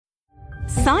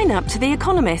Sign up to The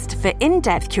Economist for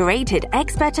in-depth curated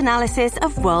expert analysis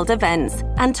of world events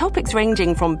and topics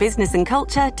ranging from business and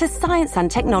culture to science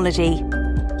and technology.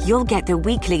 You'll get the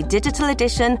weekly digital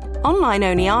edition,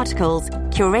 online-only articles,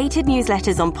 curated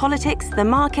newsletters on politics, the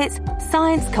markets,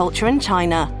 science, culture and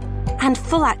China, and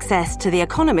full access to The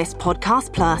Economist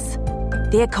Podcast Plus.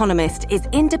 The Economist is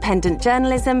independent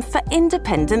journalism for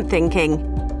independent thinking.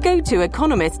 Go to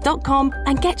economist.com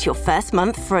and get your first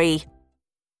month free.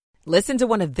 Listen to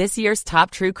one of this year's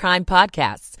top true crime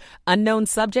podcasts. Unknown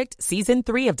Subject, Season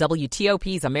 3 of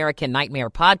WTOP's American Nightmare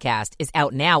podcast is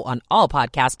out now on all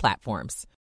podcast platforms.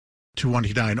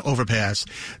 229 overpass.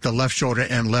 The left shoulder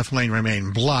and left lane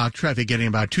remain blocked. Traffic getting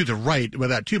about to the right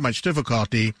without too much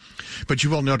difficulty. But you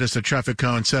will notice the traffic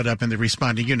cone set up and the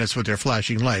responding units with their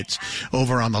flashing lights.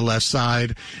 Over on the left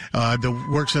side, the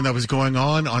work zone that was going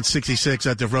on 66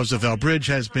 at the Roosevelt Bridge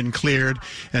has been cleared.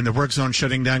 And the work zone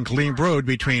shutting down Killeen Road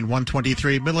between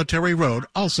 123 Military Road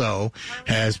also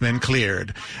has been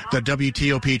cleared. The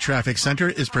WTOP Traffic Center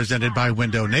is presented by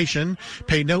Window Nation.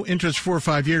 Pay no interest for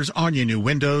 5 years on your new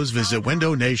windows. Visit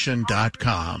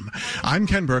windownation.com. I'm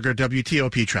Ken Berger,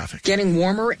 WTOP Traffic. Getting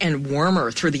warmer and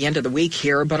warmer through the end of the week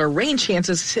here, but our rain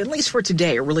chances, at least for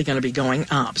today, are really going to be going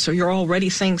up. So you're already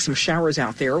seeing some showers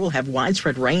out there. We'll have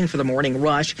widespread rain for the morning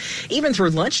rush, even through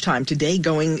lunchtime today,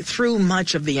 going through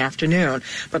much of the afternoon.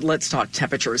 But let's talk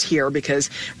temperatures here,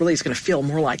 because really it's going to feel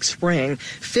more like spring.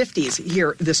 50s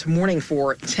here this morning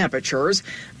for temperatures.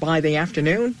 By the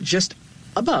afternoon, just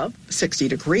above 60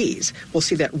 degrees. We'll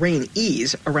see that rain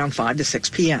ease around 5 to 6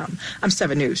 p.m. I'm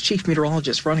 7 News Chief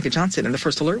Meteorologist Veronica Johnson in the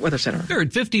First Alert Weather Center. We're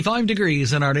at 55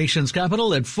 degrees in our nation's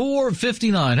capital at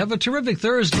 4:59. Have a terrific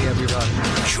Thursday, everybody.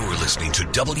 You're listening to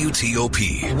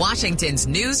WTOP, Washington's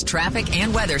news, traffic,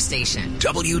 and weather station.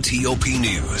 WTOP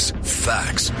News.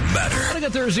 Facts matter.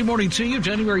 Good Thursday morning to you,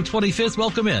 January 25th.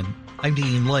 Welcome in. I'm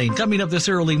Dean Lane. Coming up this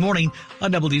early morning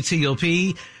on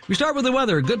WTOP, we start with the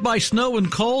weather. Goodbye snow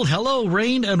and cold. Hello,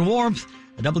 rain and warmth.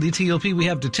 At WTOP, we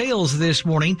have details this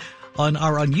morning on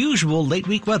our unusual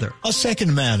late-week weather. A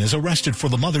second man is arrested for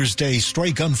the Mother's Day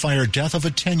stray gunfire death of a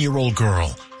 10-year-old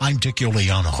girl. I'm Dick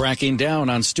Iuliano. Cracking down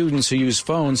on students who use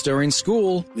phones during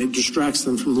school. It distracts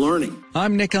them from learning.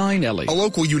 I'm Nick Einelli. A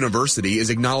local university is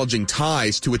acknowledging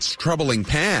ties to its troubling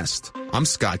past. I'm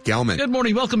Scott Gelman. Good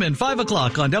morning. Welcome in. 5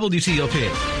 o'clock on WTOP.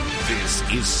 This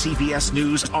is CBS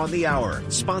News on the Hour,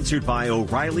 sponsored by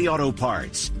O'Reilly Auto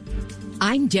Parts.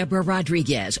 I'm Deborah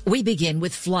Rodriguez. We begin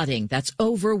with flooding that's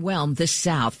overwhelmed the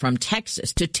South from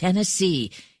Texas to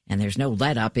Tennessee. And there's no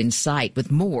let-up in sight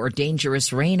with more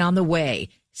dangerous rain on the way.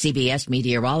 CBS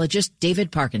meteorologist David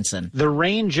Parkinson. The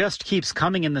rain just keeps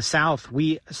coming in the South.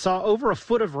 We saw over a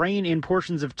foot of rain in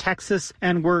portions of Texas,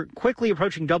 and we're quickly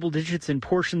approaching double digits in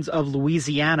portions of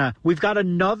Louisiana. We've got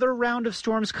another round of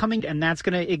storms coming, and that's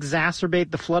going to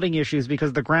exacerbate the flooding issues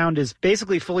because the ground is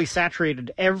basically fully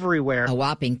saturated everywhere. A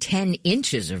whopping 10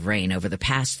 inches of rain over the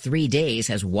past 3 days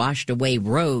has washed away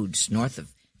roads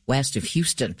west of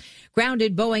Houston.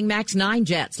 Grounded Boeing MAX 9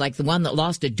 jets, like the one that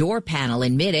lost a door panel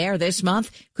in midair this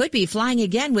month, could be flying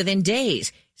again within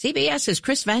days. CBS's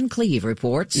Chris Van Cleve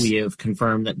reports. We have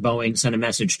confirmed that Boeing sent a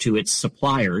message to its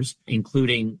suppliers,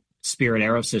 including Spirit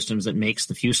Aerosystems that makes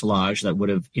the fuselage that would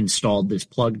have installed this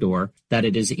plug door, that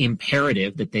it is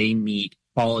imperative that they meet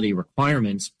quality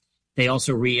requirements. They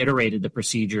also reiterated the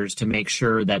procedures to make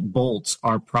sure that bolts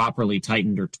are properly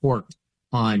tightened or torqued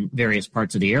on various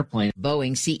parts of the airplane.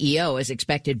 Boeing CEO is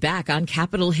expected back on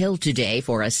Capitol Hill today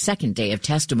for a second day of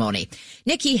testimony.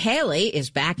 Nikki Haley is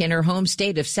back in her home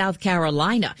state of South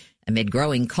Carolina amid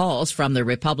growing calls from the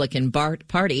Republican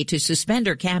Party to suspend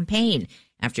her campaign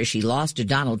after she lost to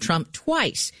Donald Trump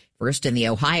twice, first in the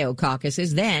Ohio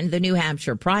caucuses, then the New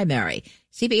Hampshire primary.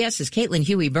 CBS's Caitlin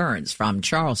Huey-Burns from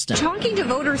Charleston. Talking to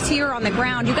voters here on the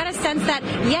ground, you got a sense that,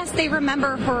 yes, they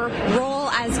remember her role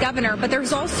as governor, but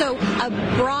there's also a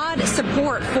broad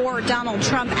support for Donald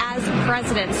Trump as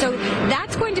president. So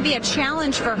that's going to be a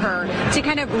challenge for her to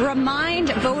kind of remind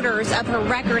voters of her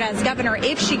record as governor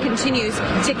if she continues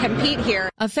to compete here.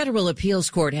 A federal appeals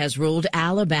court has ruled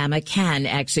Alabama can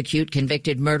execute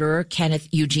convicted murderer Kenneth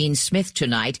Eugene Smith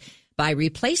tonight by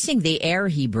replacing the air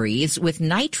he breathes with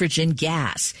nitrogen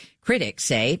gas. Critics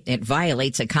say it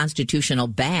violates a constitutional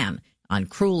ban on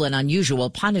cruel and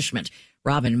unusual punishment.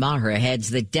 Robin Maher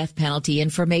heads the Death Penalty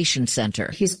Information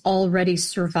Center. He's already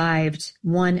survived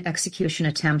one execution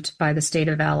attempt by the state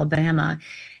of Alabama.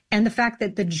 And the fact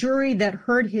that the jury that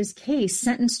heard his case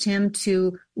sentenced him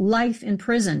to life in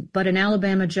prison, but an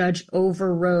Alabama judge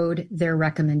overrode their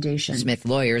recommendation. Smith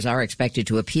lawyers are expected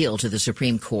to appeal to the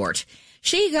Supreme Court.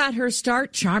 She got her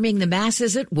start charming the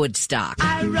masses at Woodstock.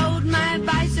 I rode my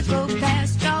bicycle past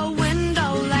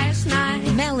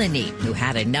Melanie, who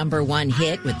had a #1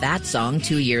 hit with that song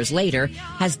 2 years later,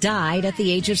 has died at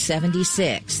the age of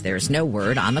 76. There's no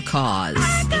word on the cause.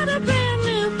 I got a brand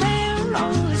new pair of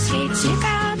roller skates. You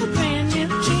got a brand new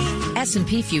key.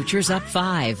 S&P futures up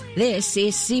 5. This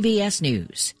is CBS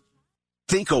News.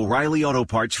 Think O'Reilly Auto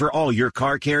Parts for all your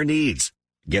car care needs.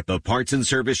 Get the parts and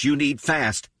service you need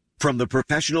fast from the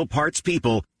professional parts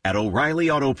people at O'Reilly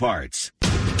Auto Parts.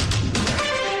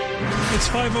 It's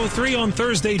 5:03 on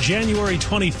Thursday, January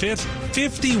 25th.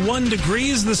 51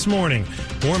 degrees this morning.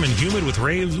 Warm and humid with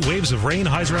waves of rain.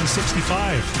 Highs around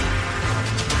 65.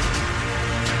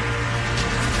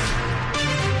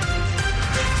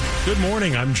 Good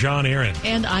morning. I'm John Aaron.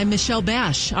 And I'm Michelle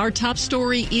Bash. Our top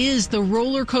story is the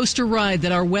roller coaster ride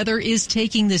that our weather is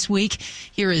taking this week.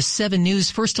 Here is 7 News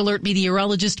First Alert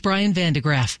meteorologist Brian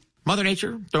Vandegraff. Mother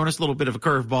Nature throwing us a little bit of a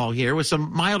curveball here with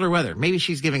some milder weather. Maybe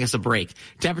she's giving us a break.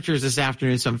 Temperatures this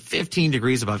afternoon, some 15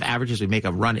 degrees above average as we make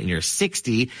a run at near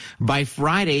 60. By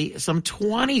Friday, some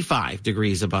 25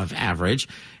 degrees above average.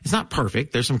 It's not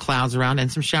perfect. There's some clouds around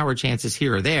and some shower chances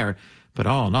here or there. But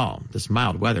all in all, this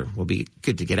mild weather will be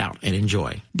good to get out and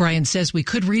enjoy. Brian says we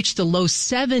could reach the low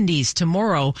 70s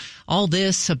tomorrow. All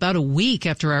this about a week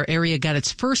after our area got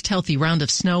its first healthy round of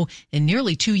snow in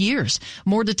nearly 2 years.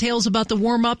 More details about the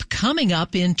warm-up coming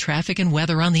up in Traffic and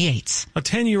Weather on the 8s. A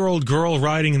 10-year-old girl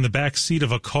riding in the back seat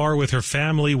of a car with her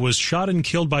family was shot and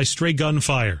killed by stray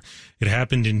gunfire. It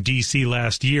happened in D.C.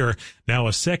 last year. Now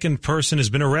a second person has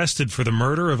been arrested for the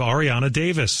murder of Ariana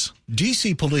Davis.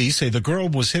 D.C. police say the girl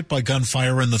was hit by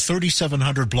gunfire in the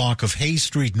 3700 block of Hayes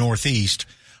Street Northeast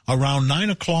around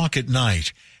 9 o'clock at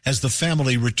night as the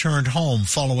family returned home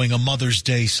following a Mother's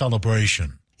Day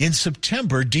celebration. In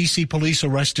September, D.C. police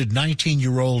arrested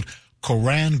 19-year-old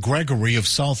Coran Gregory of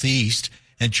Southeast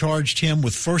and charged him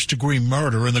with first-degree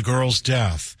murder in the girl's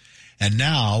death. And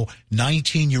now,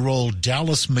 19-year-old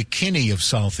Dallas McKinney of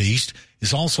Southeast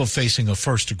is also facing a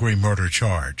first-degree murder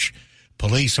charge.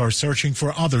 Police are searching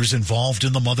for others involved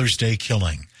in the Mother's Day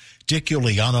killing. Dick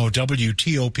Giuliano,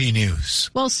 WTOP News.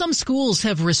 While some schools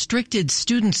have restricted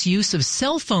students' use of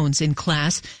cell phones in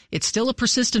class, it's still a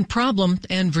persistent problem,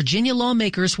 and Virginia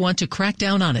lawmakers want to crack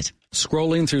down on it.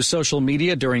 Scrolling through social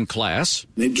media during class.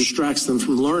 It distracts them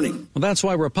from learning. Well, that's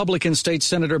why Republican State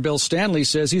Senator Bill Stanley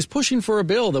says he's pushing for a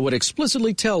bill that would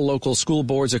explicitly tell local school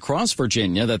boards across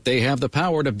Virginia that they have the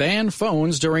power to ban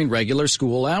phones during regular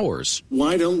school hours.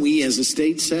 Why don't we as a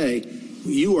state say,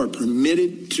 you are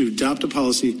permitted to adopt a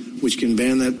policy which can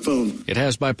ban that phone? It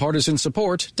has bipartisan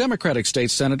support. Democratic State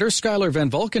Senator Skylar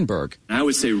Van Valkenburg. I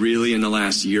would say really in the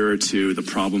last year or two, the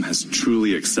problem has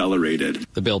truly accelerated.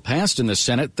 The bill passed in the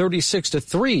Senate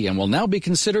 36-3 and will now be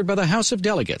considered by the House of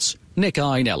Delegates. Nick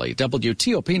Iannelli,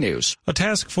 WTOP News. A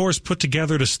task force put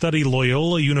together to study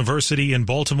Loyola University in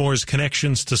Baltimore's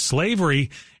connections to slavery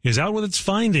is out with its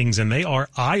findings, and they are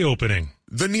eye-opening.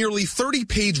 The nearly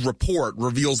 30-page report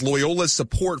reveals Loyola's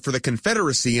support for the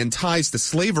Confederacy and ties to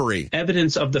slavery.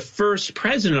 Evidence of the first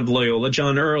president of Loyola,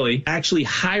 John Early, actually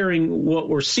hiring what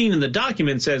we're seeing in the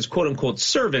documents as quote-unquote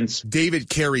servants. David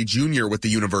Carey Jr. with the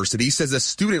university says a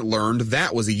student learned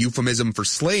that was a euphemism for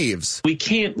slaves. We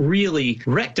can't really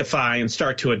rectify and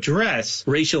start to address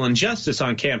racial injustice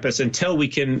on campus until we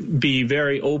can be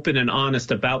very open and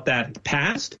honest about that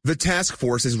past. The task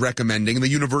force is recommending the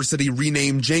university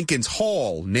rename Jenkins Hall,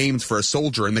 named for a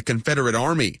soldier in the Confederate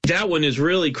Army. That one is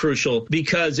really crucial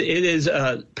because it is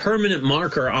a permanent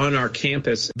marker on our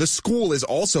campus. The school is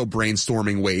also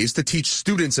brainstorming ways to teach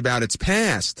students about its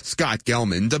past. Scott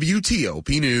Gelman,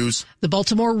 WTOP News. The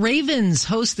Baltimore Ravens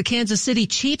host the Kansas City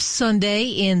Chiefs Sunday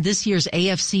in this year's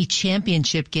AFC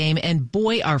Championship game, and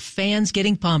boy, are fans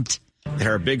getting pumped.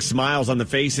 There are big smiles on the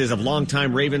faces of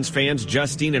longtime Ravens fans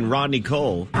Justine and Rodney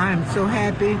Cole. I'm so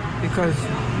happy because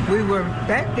we were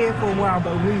back there for a while,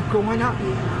 but we're going up.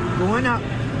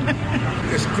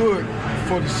 It's good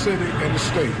for the city and the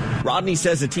state. Rodney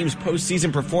says the team's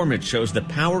postseason performance shows the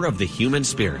power of the human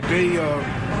spirit. They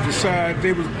decided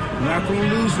they was not going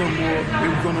to lose no more. They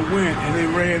were going to win, and they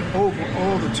ran over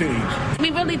all the teams. We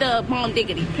really the bomb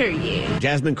diggity, period.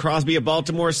 Jasmine Crosby of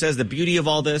Baltimore says the beauty of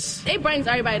all this. It brings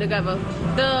everybody together.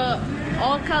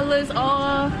 All colors,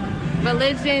 all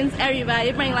religions, everybody.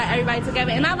 It brings everybody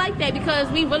together. And I like that because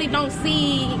we really don't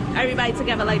see everybody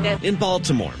together like that. In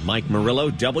Baltimore, Mike Murillo,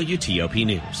 WTOP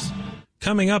News.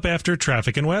 Coming up after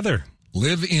Traffic and Weather.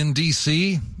 Live in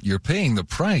D.C., you're paying the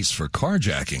price for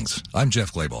carjackings. I'm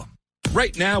Jeff Glable.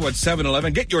 Right now at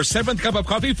 7-Eleven, get your 7th cup of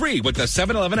coffee free with the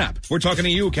 7-Eleven app. We're talking to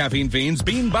you, caffeine fiends,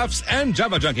 bean buffs, and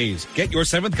Java junkies. Get your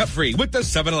 7th cup free with the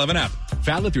 7-Eleven app.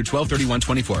 Valid through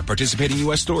 12/31/24. Participating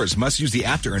U.S. stores must use the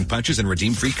app to earn punches and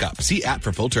redeem free cup. See app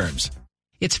for full terms.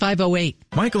 It's 5:08.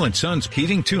 Michael and Son's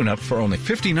heating tune-up for only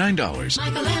 $59.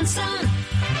 Michael and Son.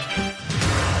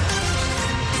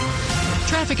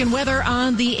 Traffic and weather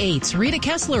on the 8s. Rita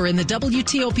Kessler in the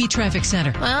WTOP Traffic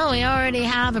Center. Well, we already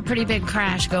have a pretty big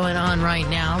crash going on right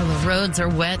now. The roads are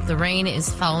wet. The rain is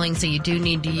falling, so you do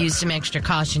need to use some extra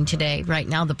caution today. Right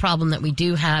now, the problem that we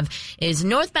do have is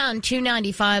northbound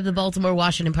 295, the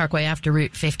Baltimore-Washington Parkway after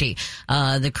Route 50.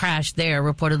 The crash there,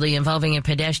 reportedly involving a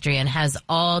pedestrian, has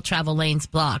all travel lanes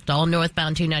blocked. All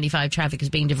northbound 295 traffic is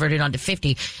being diverted onto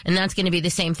 50, and that's going to be the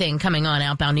same thing coming on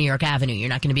outbound New York Avenue. You're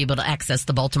not going to be able to access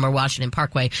the Baltimore-Washington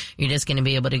Parkway. You're just going to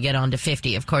be able to get onto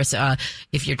 50. Of course,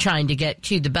 if you're trying to get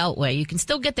to the Beltway, you can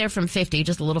still get there from 50,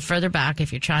 just a little further back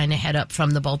if you're trying to head up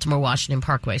from the Baltimore-Washington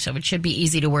Parkway. So it should be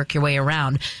easy to work your way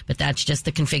around, but that's just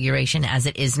the configuration as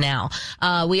it is now.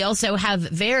 We also have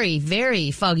very,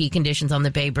 very foggy conditions on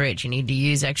the Bay Bridge. You need to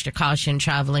use extra caution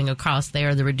traveling across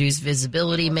there. The reduced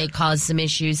visibility may cause some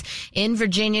issues. In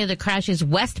Virginia, the crash is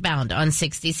westbound on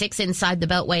 66 inside the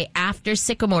Beltway after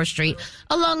Sycamore Street.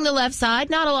 Along the left side,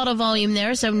 not a lot of volume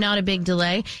there, so not a big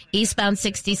delay. Eastbound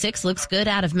 66 looks good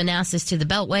out of Manassas to the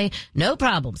Beltway. No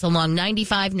problems along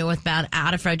 95 northbound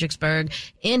out of Fredericksburg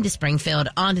into Springfield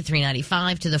onto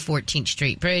 395 to the 14th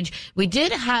Street Bridge. We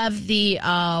did have the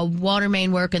water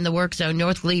main work in the work zone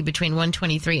North Lee between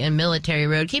 123 and Military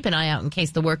Road. Keep an eye out in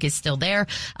case the work is still there.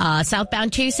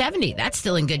 Southbound 270, that's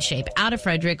still in good shape out of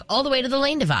Frederick all the way to the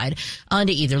lane divide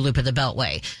onto either loop of the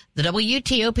Beltway. The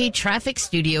WTOP Traffic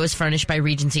Studio is furnished by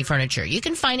Regency Furniture. You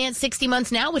can finance 60 months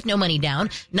now with no money down,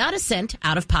 not a cent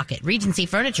out of pocket. Regency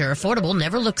Furniture, affordable,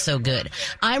 never looks so good.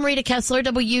 I'm Rita Kessler,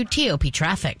 WTOP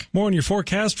Traffic. More on your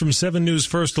forecast from 7 News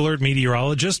First Alert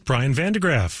meteorologist Brian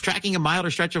Vandegraff. Tracking a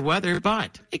milder stretch of weather,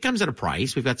 but it comes at a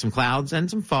price. We've got some clouds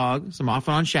and some fog, some off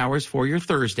and on showers for your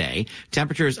Thursday.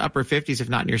 Temperatures upper 50s, if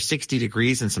not near 60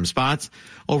 degrees in some spots.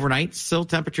 Overnight, still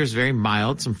temperatures very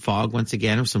mild. Some fog once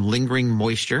again with some lingering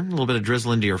moisture. A little bit of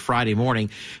drizzle into your Friday morning.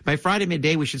 By Friday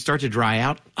midday, we should start to dry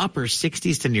out. Upper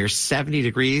 60s to near 70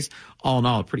 degrees. All in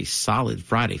all, a pretty solid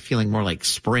Friday, feeling more like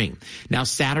spring. Now,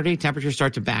 Saturday, temperatures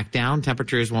start to back down.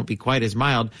 Temperatures won't be quite as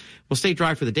mild. We'll stay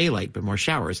dry for the daylight, but more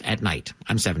showers at night.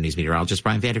 I'm 7 News meteorologist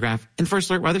Brian Vandegraff in First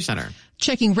Alert Weather Center.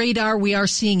 Checking radar, we are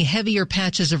seeing heavier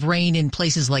patches of rain in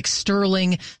places like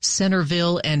Sterling,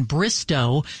 Centerville, and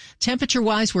Bristow.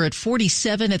 Temperature-wise, we're at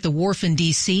 47 at the Wharf in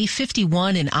D.C.,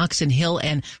 51 in Oxon Hill,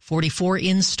 and 44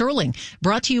 in Sterling.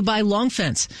 Brought to you by Long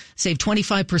Fence. Save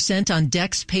 25% on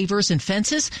decks, pavers, and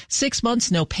fences. 6 months,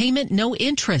 no payment, no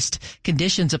interest.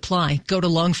 Conditions apply. Go to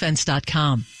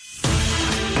longfence.com.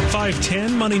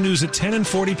 5:10, Money News at 10 and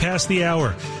 40 past the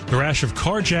hour. The rash of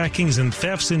carjackings and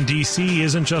thefts in D.C.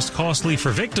 isn't just costly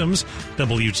for victims.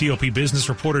 WTOP business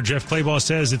reporter Jeff Claybaugh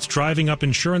says it's driving up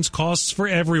insurance costs for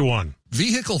everyone.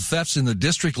 Vehicle thefts in the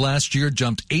district last year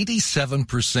jumped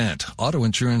 87%. Auto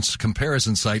insurance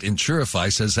comparison site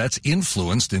Insurify says that's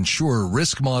influenced insurer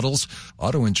risk models.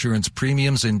 Auto insurance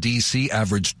premiums in D.C.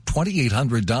 averaged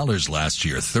 $2,800 last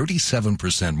year,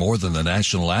 37% more than the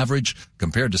national average.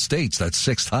 Compared to states, that's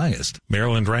sixth highest.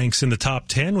 Maryland ranks in the top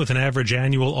 10 with an average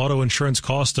annual auto insurance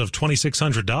cost of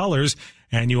 $2,600.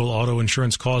 Annual auto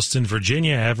insurance costs in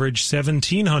Virginia average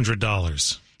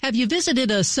 $1,700. Have you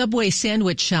visited a Subway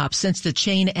sandwich shop since the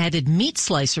chain added meat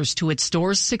slicers to its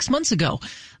stores 6 months ago?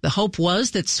 The hope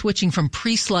was that switching from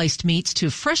pre-sliced meats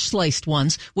to fresh sliced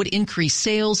ones would increase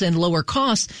sales and lower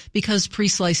costs because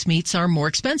pre-sliced meats are more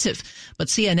expensive. But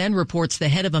CNN reports the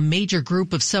head of a major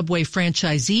group of Subway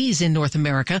franchisees in North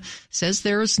America says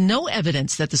there's no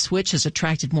evidence that the switch has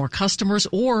attracted more customers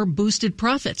or boosted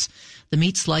profits. The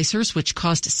meat slicers, which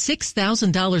cost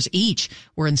 $6,000 each,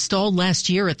 were installed last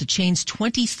year at the chain's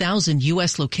 20,000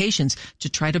 U.S. locations to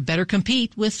try to better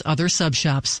compete with other sub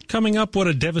shops. Coming up, what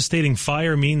a devastating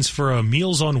fire means for a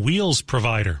Meals on Wheels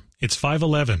provider. It's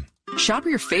 5:11. Shop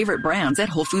your favorite brands at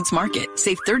Whole Foods Market.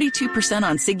 Save 32%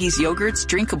 on Siggy's yogurts,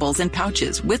 drinkables, and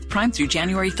pouches with Prime through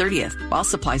January 30th. While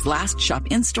supplies last, shop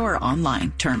in-store or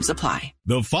online. Terms apply.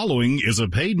 The following is a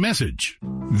paid message.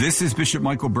 This is Bishop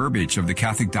Michael Burbidge of the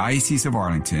Catholic Diocese of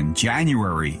Arlington.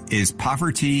 January is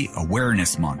Poverty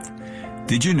Awareness Month.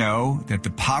 Did you know that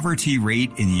the poverty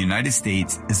rate in the United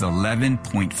States is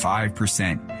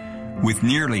 11.5%? With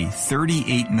nearly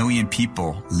 38 million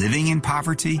people living in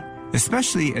poverty,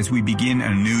 especially as we begin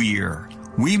a new year,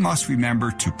 we must remember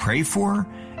to pray for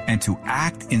and to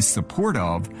act in support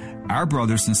of our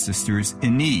brothers and sisters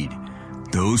in need,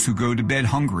 those who go to bed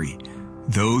hungry,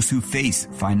 those who face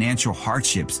financial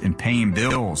hardships in paying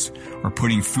bills or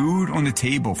putting food on the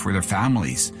table for their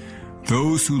families,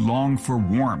 those who long for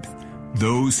warmth,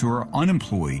 those who are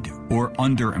unemployed or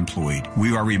underemployed.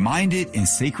 We are reminded in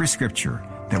sacred scripture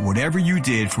that whatever you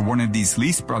did for one of these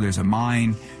least brothers of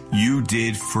mine, you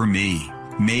did for me.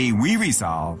 May we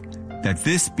resolve that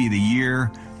this be the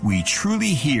year we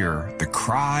truly hear the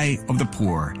cry of the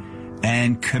poor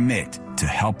and commit to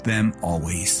help them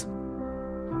always.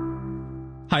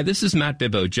 Hi, this is Matt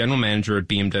Bibbo, General Manager at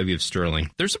BMW of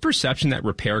Sterling. There's a perception that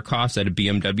repair costs at a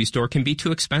BMW store can be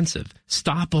too expensive.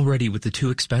 Stop already with the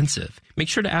too expensive. Make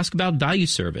sure to ask about value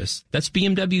service. That's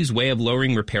BMW's way of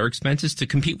lowering repair expenses to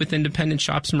compete with independent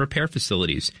shops and repair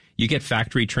facilities. You get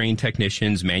factory-trained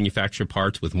technicians, manufacture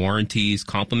parts with warranties,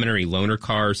 complimentary loaner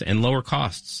cars, and lower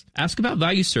costs. Ask about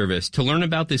value service to learn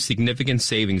about the significant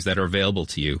savings that are available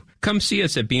to you. Come see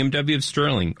us at BMW of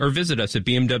Sterling or visit us at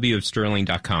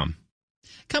bmwofsterling.com.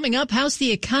 Coming up, how's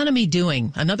the economy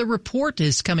doing? Another report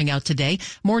is coming out today.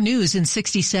 More news in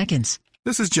 60 seconds.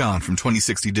 This is John from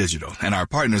 2060 Digital, and our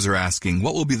partners are asking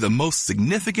what will be the most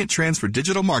significant trends for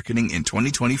digital marketing in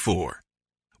 2024.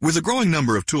 With a growing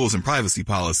number of tools and privacy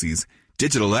policies,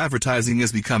 digital advertising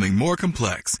is becoming more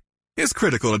complex. It's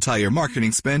critical to tie your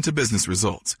marketing spend to business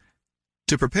results.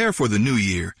 To prepare for the new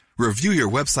year, review your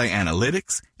website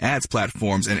analytics, ads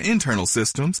platforms, and internal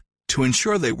systems to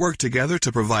ensure they work together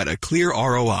to provide a clear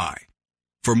ROI.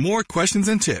 For more questions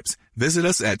and tips, visit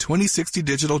us at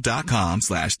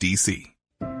 2060digital.com/DC.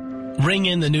 Ring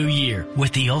in the new year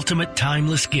with the ultimate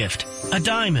timeless gift, a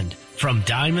diamond from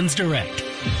Diamonds Direct.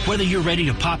 Whether you're ready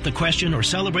to pop the question or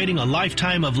celebrating a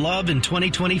lifetime of love in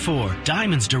 2024,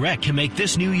 Diamonds Direct can make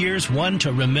this New Year's one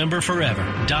to remember forever.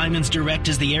 Diamonds Direct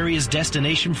is the area's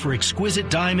destination for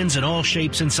exquisite diamonds in all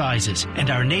shapes and sizes,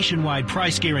 and our nationwide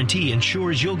price guarantee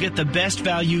ensures you'll get the best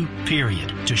value,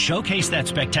 period. To showcase that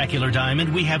spectacular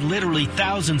diamond, we have literally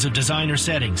thousands of designer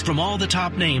settings from all the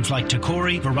top names like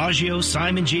Tacori, Verragio,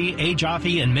 Simon G, A.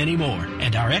 Jaffe, and many more.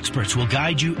 And our experts will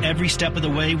guide you every step of the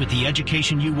way with the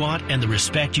education you want and the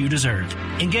respect you deserve.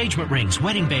 Engagement rings,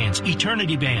 wedding bands,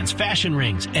 eternity bands, fashion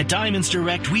rings. At Diamonds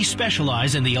Direct, we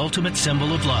specialize in the ultimate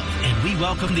symbol of love, and we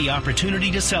welcome the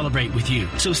opportunity to celebrate with you.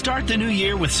 So start the new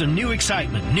year with some new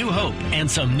excitement, new hope,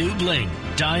 and some new bling.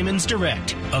 Diamonds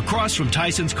Direct, across from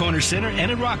Tyson's Corner Center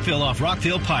and in Rockville off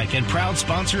Rockville Pike, and proud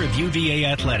sponsor of UVA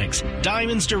Athletics.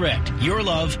 Diamonds Direct, your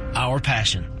love, our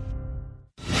passion.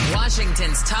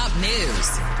 Washington's top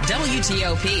news,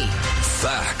 WTOP.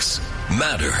 Facts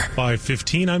matter.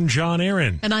 5:15, I'm John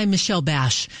Aaron. And I'm Michelle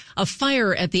Bash. A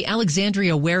fire at the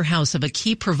Alexandria warehouse of a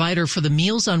key provider for the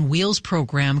Meals on Wheels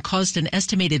program caused an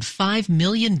estimated $5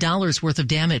 million worth of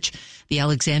damage. The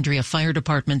Alexandria Fire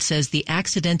Department says the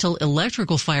accidental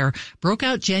electrical fire broke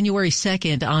out January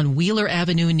 2nd on Wheeler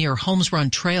Avenue near Holmes Run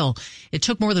Trail. It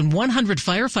took more than 100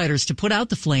 firefighters to put out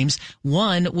the flames.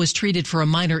 One was treated for a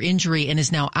minor injury and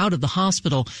is now out of the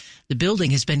hospital. The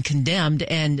building has been condemned,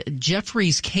 and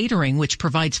Jeffrey's Catering, which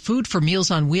provides food for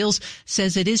Meals on Wheels,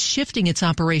 says it is shifting its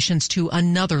operations to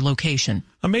another location.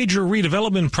 A major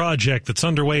redevelopment project that's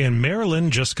underway in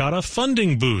Maryland just got a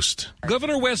funding boost.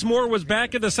 Governor Wes Moore was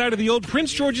back at the site of the old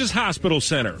Prince George's Hospital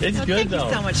Center. It's good, though.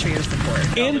 Thank you so much for your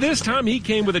support. And this time he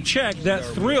came with a check that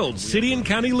thrilled city and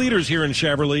county leaders here in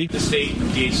Cheverly. The state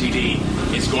of DHCD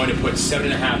is going to put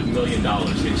 $7.5 million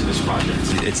into this project.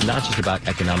 It's not just about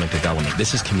economic development.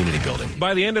 This is community building.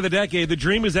 By the end of the decade, the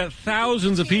dream is that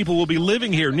thousands of people will be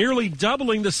living here, nearly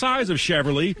doubling the size of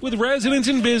Cheverly, with residents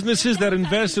and businesses that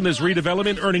invest in this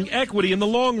redevelopment earning equity in the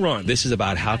long run. This is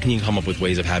about how can you come up with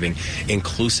ways of having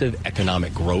inclusive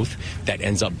economic growth that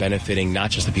ends up benefiting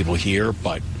not just the people here,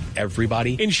 but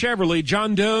everybody. In Cheverly,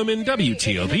 John Dome in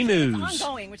WTOP News.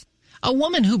 A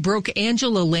woman who broke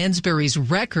Angela Lansbury's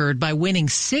record by winning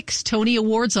 6 Tony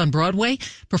Awards on Broadway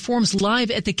performs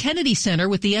live at the Kennedy Center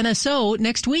with the NSO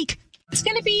next week. It's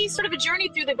going to be sort of a journey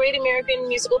through the Great American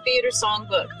Musical Theater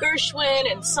songbook. Gershwin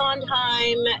and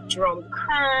Sondheim, Jerome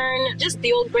Kern, just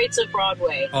the old greats of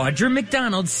Broadway. Audra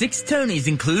McDonald's 6 Tonys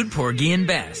include Porgy and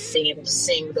Bess. Being able to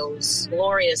sing those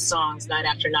glorious songs night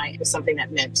after night was something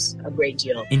that meant a great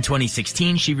deal. In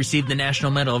 2016, she received the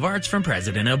National Medal of Arts from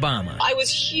President Obama. I was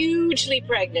hugely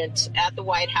pregnant at the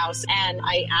White House, and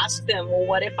I asked them, well,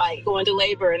 what if I go into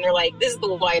labor? And they're like, this is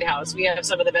the White House. We have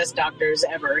some of the best doctors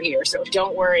ever here, so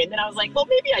don't worry. And then I was like, well,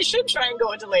 maybe I should try and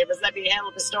go into labor. That'd be a hell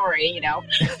of a story, you know.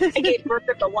 I gave birth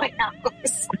at the White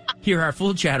House. Hear our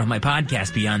full chat on my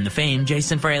podcast, Beyond the Fame.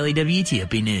 Jason Fraley,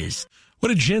 WTOP News. What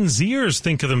do Gen Zers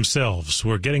think of themselves?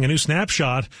 We're getting a new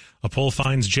snapshot. A poll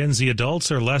finds Gen Z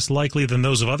adults are less likely than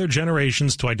those of other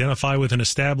generations to identify with an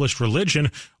established religion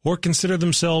or consider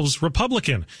themselves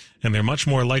Republican. And they're much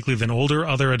more likely than older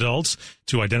other adults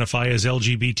to identify as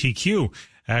LGBTQ.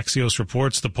 Axios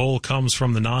reports the poll comes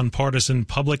from the nonpartisan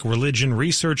Public Religion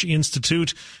Research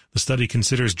Institute. The study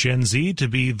considers Gen Z to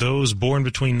be those born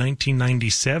between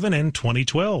 1997 and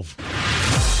 2012.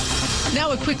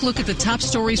 Now a quick look at the top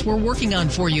stories we're working on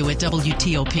for you at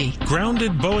WTOP.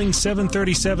 Grounded Boeing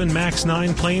 737 MAX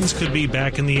 9 planes could be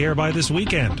back in the air by this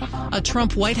weekend. A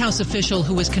Trump White House official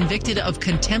who was convicted of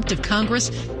contempt of Congress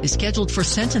is scheduled for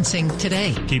sentencing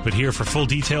today. Keep it here for full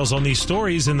details on these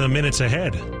stories in the minutes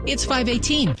ahead. It's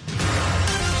 5:18.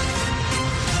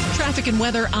 Traffic and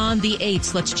weather on the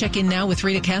 8s. Let's check in now with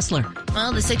Rita Kessler.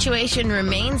 Well, the situation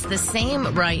remains the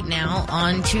same right now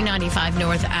on 295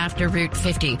 North after Route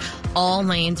 50. All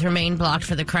lanes remain blocked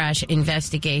for the crash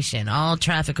investigation. All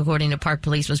traffic, according to Park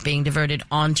Police, was being diverted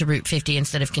onto Route 50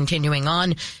 instead of continuing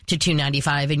on to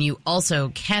 295. And you also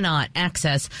cannot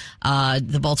access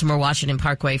the Baltimore-Washington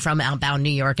Parkway from outbound New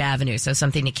York Avenue. So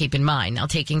something to keep in mind. Now,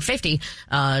 taking 50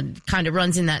 kind of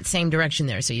runs in that same direction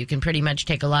there. So you can pretty much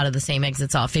take a lot of the same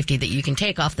exits off 50 that you can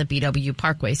take off the BW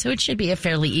Parkway. So it should be a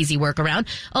fairly easy workaround.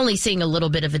 Only seeing a little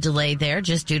bit of a delay there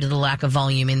just due to the lack of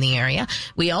volume in the area.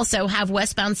 We also have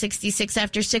westbound 66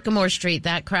 after Sycamore Street.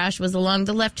 That crash was along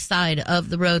the left side of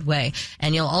the roadway.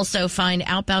 And you'll also find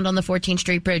outbound on the 14th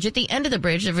Street Bridge. At the end of the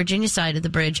bridge, the Virginia side of the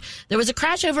bridge, there was a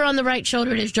crash over on the right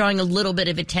shoulder. It is drawing a little bit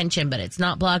of attention, but it's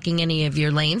not blocking any of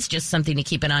your lanes. Just something to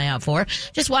keep an eye out for.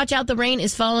 Just watch out. The rain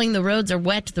is falling. The roads are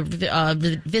wet.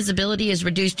 The visibility is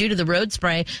reduced due to the road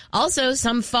spray. Also,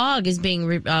 some fog is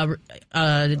being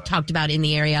talked about in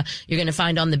the area. You're going to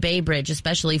find on the Bay Bridge,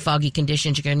 especially foggy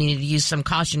conditions. You're going to need to use some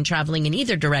caution traveling in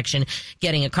either direction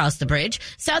getting across the bridge.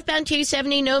 Southbound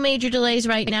 270, no major delays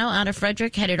right now out of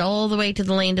Frederick, headed all the way to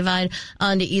the lane divide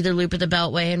onto either loop of the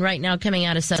Beltway. And right now coming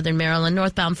out of Southern Maryland,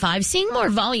 northbound 5, seeing more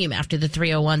volume after the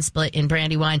 301 split in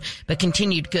Brandywine, but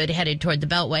continued good headed toward the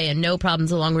Beltway, and no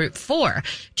problems along Route 4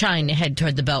 trying to head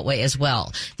toward the Beltway as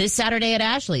well. This Saturday at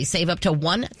Ashley, save up to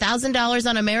 $1,000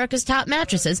 on America's top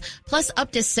mattresses, plus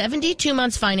up to 72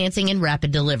 months financing and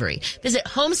rapid delivery. Visit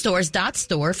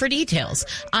homestores.store for details.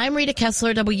 I'm Rita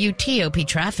Kessler, WTOP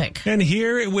Traffic. And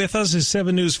here with us is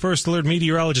 7 News First Alert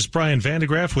meteorologist Brian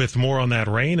Vandegraff with more on that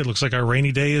rain. It looks like our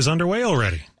rainy day is underway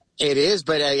already. It is,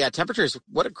 but temperatures,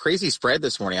 what a crazy spread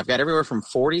this morning. I've got everywhere from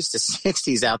 40s to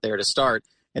 60s out there to start,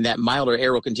 and that milder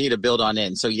air will continue to build on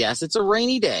in. So, yes, it's a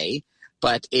rainy day,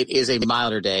 but it is a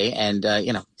milder day. And,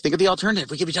 think of the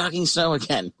alternative. We could be talking snow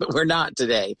again, but we're not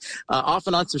today. Off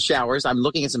and on some showers. I'm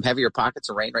looking at some heavier pockets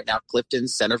of rain right now. Clifton,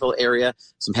 Centerville area,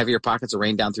 some heavier pockets of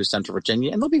rain down through central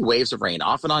Virginia. And there'll be waves of rain,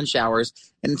 off and on showers,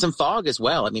 and some fog as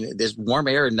well. I mean, there's warm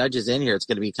air nudges in here. It's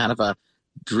going to be kind of a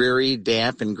dreary,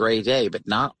 damp, and gray day, but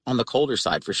not on the colder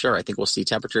side for sure. I think we'll see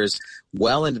temperatures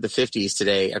well into the 50s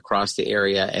today across the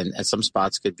area, and some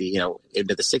spots could be,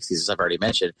 into the 60s, as I've already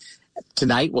mentioned.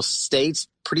 Tonight will stay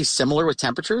pretty similar with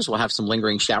temperatures. We'll have some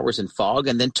lingering showers and fog,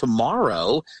 and then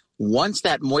tomorrow, once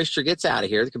that moisture gets out of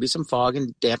here, there could be some fog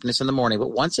and dampness in the morning,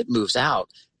 but once it moves out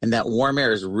and that warm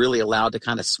air is really allowed to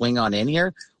kind of swing on in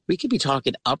here, we could be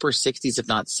talking upper 60s, if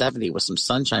not 70, with some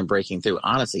sunshine breaking through.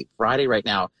 Honestly, Friday right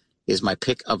now is my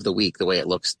pick of the week, the way it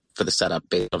looks for the setup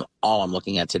based on all I'm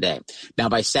looking at today. Now,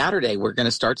 by Saturday, we're going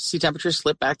to start to see temperatures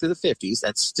slip back to the 50s.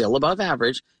 That's still above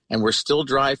average, and we're still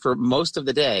dry for most of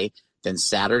the day. Then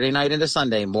Saturday night into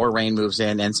Sunday, more rain moves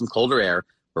in and some colder air.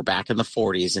 We're back in the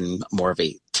 40s and more of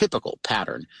a typical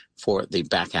pattern for the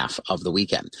back half of the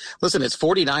weekend. Listen, it's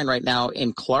 49 right now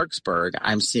in Clarksburg.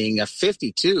 I'm seeing a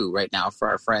 52 right now for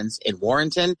our friends in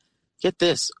Warrenton. Get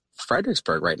this.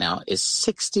 Fredericksburg right now is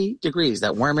 60 degrees.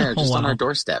 That warm air just on our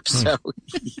doorstep. So,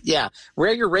 yeah,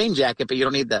 wear your rain jacket, but you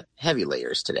don't need the heavy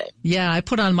layers today. Yeah, I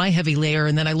put on my heavy layer,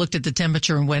 and then I looked at the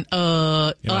temperature and went,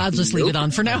 I'll just leave it on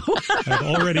for now.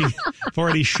 I've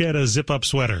already shed a zip-up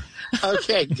sweater.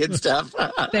 Okay, good stuff.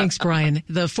 Thanks, Brian.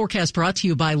 The forecast brought to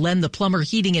you by Len the Plumber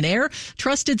Heating and Air.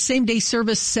 Trusted same-day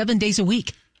service 7 days a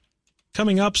week.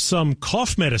 Coming up, some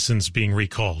cough medicines being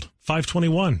recalled.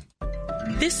 521.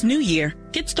 This new year,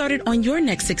 get started on your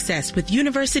next success with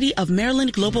University of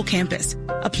Maryland Global Campus.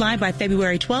 Apply by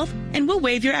February 12th and we'll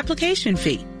waive your application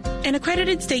fee. An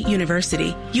accredited state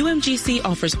university, UMGC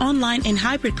offers online and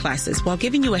hybrid classes while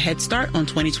giving you a head start on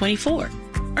 2024.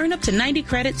 Earn up to 90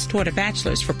 credits toward a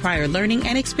bachelor's for prior learning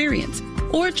and experience,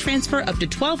 or transfer up to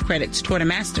 12 credits toward a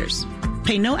master's.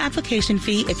 Pay no application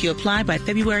fee if you apply by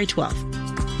February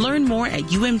 12th. Learn more at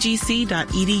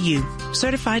umgc.edu.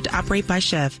 Certified to operate by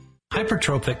Chev.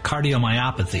 Hypertrophic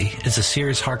cardiomyopathy is a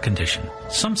serious heart condition.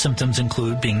 Some symptoms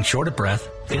include being short of breath,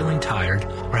 feeling tired,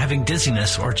 or having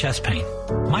dizziness or chest pain.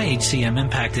 My HCM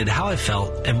impacted how I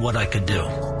felt and what I could do.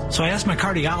 So I asked my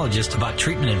cardiologist about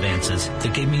treatment advances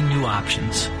that gave me new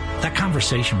options. That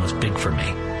conversation was big for me.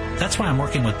 That's why I'm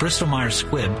working with Bristol-Myers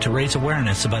Squibb to raise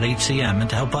awareness about HCM and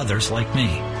to help others like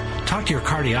me. Talk to your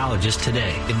cardiologist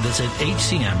today and visit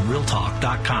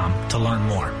hcmrealtalk.com to learn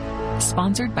more.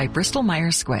 Sponsored by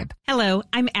Bristol-Myers Squibb. Hello,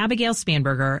 I'm Abigail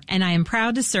Spanberger, and I am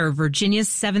proud to serve Virginia's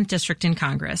 7th District in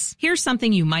Congress. Here's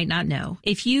something you might not know.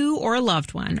 If you or a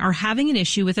loved one are having an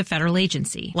issue with a federal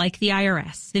agency, like the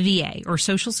IRS, the VA, or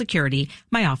Social Security,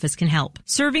 my office can help.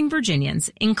 Serving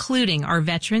Virginians, including our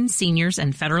veterans, seniors,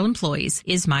 and federal employees,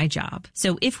 is my job.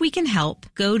 So if we can help,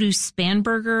 go to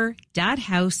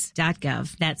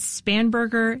spanberger.house.gov. That's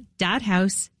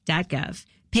spanberger.house.gov.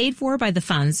 Paid for by the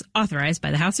funds authorized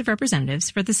by the House of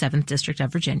Representatives for the 7th District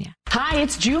of Virginia. Hi,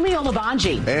 it's Julie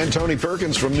Olabanji. And Tony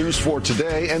Perkins from News 4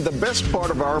 Today. And the best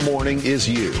part of our morning is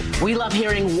you. We love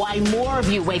hearing why more of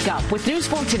you wake up with News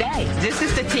 4 Today. This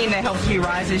is the team that helps you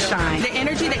rise and shine. The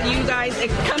energy that you guys, it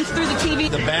comes through the TV.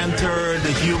 The banter,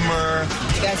 the humor.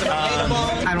 You guys are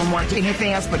relatable. I don't watch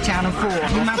anything else but Channel 4.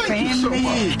 You're my family.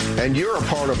 You so and you're a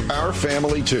part of our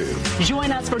family, too.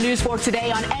 Join us for News 4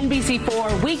 Today on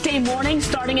NBC4 weekday morning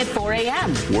starting at 4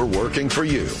 a.m. We're working for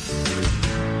you.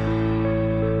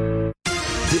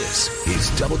 This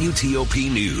is WTOP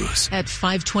News. At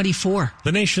 5:24.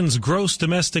 The nation's gross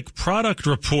domestic product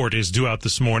report is due out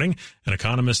this morning, and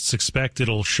economists expect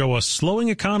it'll show a slowing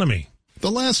economy. The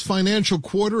last financial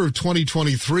quarter of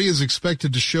 2023 is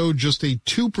expected to show just a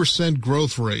 2%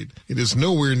 growth rate. It is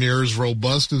nowhere near as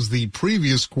robust as the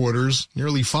previous quarter's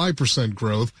nearly 5%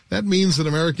 growth. That means that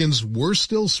Americans were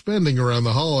still spending around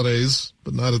the holidays,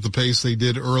 but not at the pace they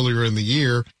did earlier in the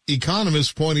year.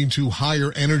 Economists pointing to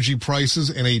higher energy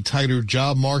prices and a tighter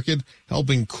job market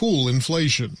helping cool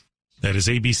inflation. That is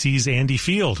ABC's Andy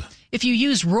Field. If you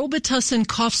use Robitussin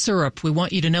cough syrup, we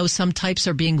want you to know some types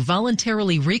are being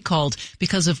voluntarily recalled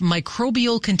because of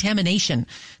microbial contamination.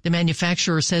 The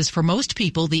manufacturer says for most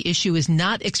people, the issue is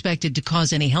not expected to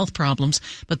cause any health problems,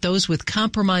 but those with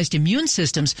compromised immune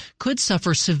systems could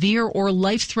suffer severe or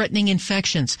life-threatening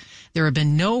infections. There have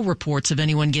been no reports of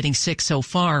anyone getting sick so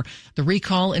far. The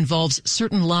recall involves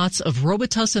certain lots of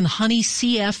Robitussin Honey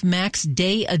CF Max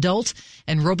Day Adult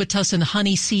and Robitussin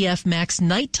Honey CF Max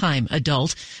Nighttime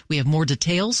Adult. We have more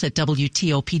details at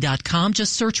WTOP.com.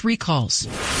 Just search recalls.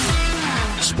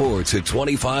 Sports at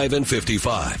 25 and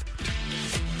 55.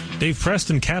 Dave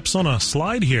Preston caps on a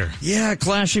slide here. Yeah,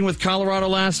 clashing with Colorado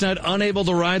last night, unable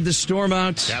to ride the storm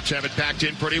out. Caps have it packed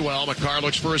in pretty well. McCarr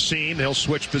looks for a seam. He'll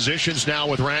switch positions now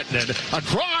with Rantanen.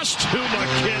 Across to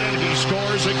McKinnon. He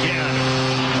scores again.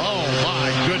 Oh,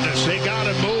 my goodness. They got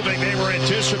him moving. They were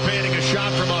anticipating a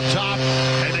shot from up top,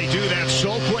 and they do that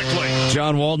so quickly.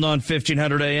 John Walden on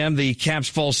 1500 AM. The Caps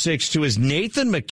fall 6-2 as Nathan McKinnon